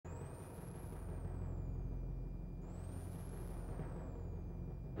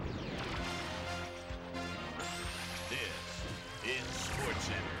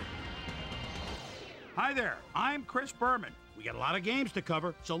Hi there, I'm Chris Berman. We got a lot of games to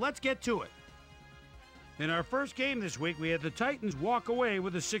cover, so let's get to it. In our first game this week, we had the Titans walk away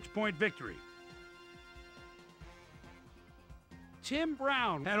with a 6-point victory. Tim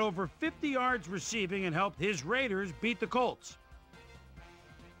Brown had over 50 yards receiving and helped his Raiders beat the Colts.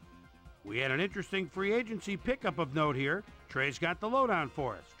 We had an interesting free agency pickup of note here. Trey's got the lowdown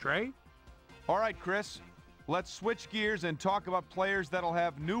for us. Trey? All right, Chris. Let's switch gears and talk about players that'll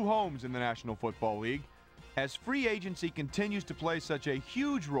have new homes in the National Football League, as free agency continues to play such a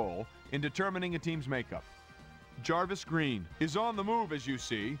huge role in determining a team's makeup. Jarvis Green is on the move, as you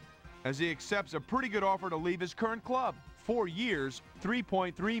see, as he accepts a pretty good offer to leave his current club. 4 years,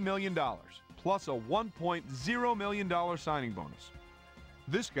 $3.3 million, plus a $1.0 million signing bonus.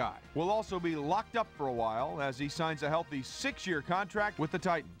 This guy will also be locked up for a while as he signs a healthy 6-year contract with the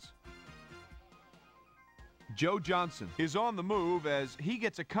Titans. Joe Johnson is on the move as he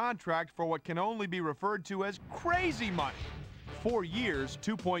gets a contract for what can only be referred to as crazy money. 4 years,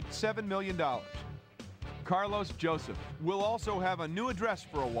 $2.7 million. Carlos Joseph will also have a new address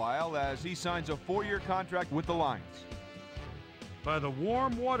for a while as he signs a 4-year contract with the Lions. By the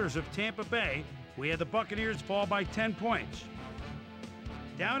warm waters of Tampa Bay, we had the Buccaneers fall by 10 points.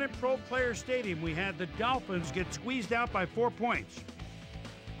 Down at Pro Player Stadium, we had the Dolphins get squeezed out by 4 points.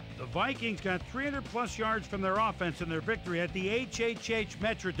 The Vikings got 300-plus yards from their offense in their victory at the HHH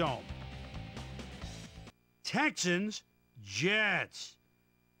Metrodome. Texans, Jets.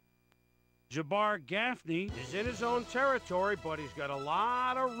 Jabbar Gaffney is in his own territory, but he's got a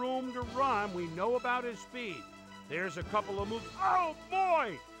lot of room to run. We know about his speed. There's a couple of moves. Oh,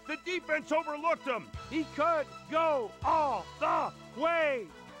 boy! The defense overlooked him. He could go all the way.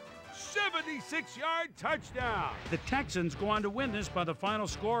 76-yard touchdown. The Texans go on to win this by the final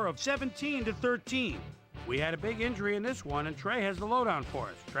score of 17-13. We had a big injury in this one, and Trey has the lowdown for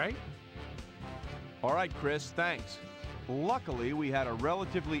us. Trey? All right, Chris, thanks. Luckily, we had a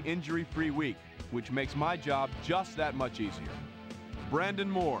relatively injury-free week, which makes my job just that much easier. Brandon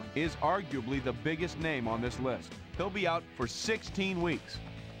Moore is arguably the biggest name on this list. He'll be out for 16 weeks.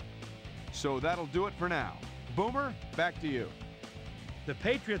 So that'll do it for now. Boomer, back to you. The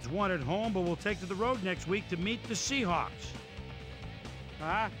Patriots won at home, but will take to the road next week to meet the Seahawks.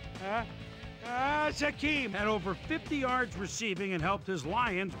 Shaquem had over 50 yards receiving and helped his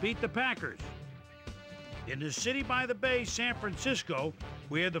Lions beat the Packers. In the city by the bay, San Francisco,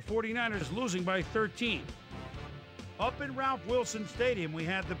 we had the 49ers losing by 13. Up in Ralph Wilson Stadium, we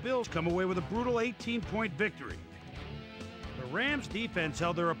had the Bills come away with a brutal 18-point victory. The Rams defense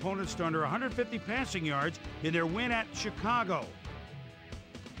held their opponents to under 150 passing yards in their win at Chicago.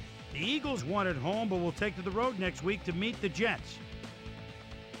 The Eagles won at home, but will take to the road next week to meet the Jets.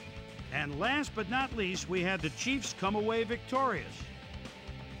 And last but not least, we had the Chiefs come away victorious.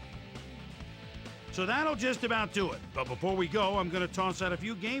 So that'll just about do it. But before we go, I'm going to toss out a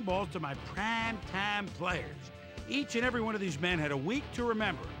few game balls to my prime-time players. Each and every one of these men had a week to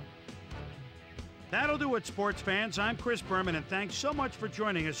remember. That'll do it, sports fans. I'm Chris Berman, and thanks so much for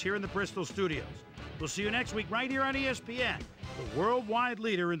joining us here in the Bristol studios. We'll see you next week right here on ESPN, the worldwide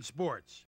leader in sports.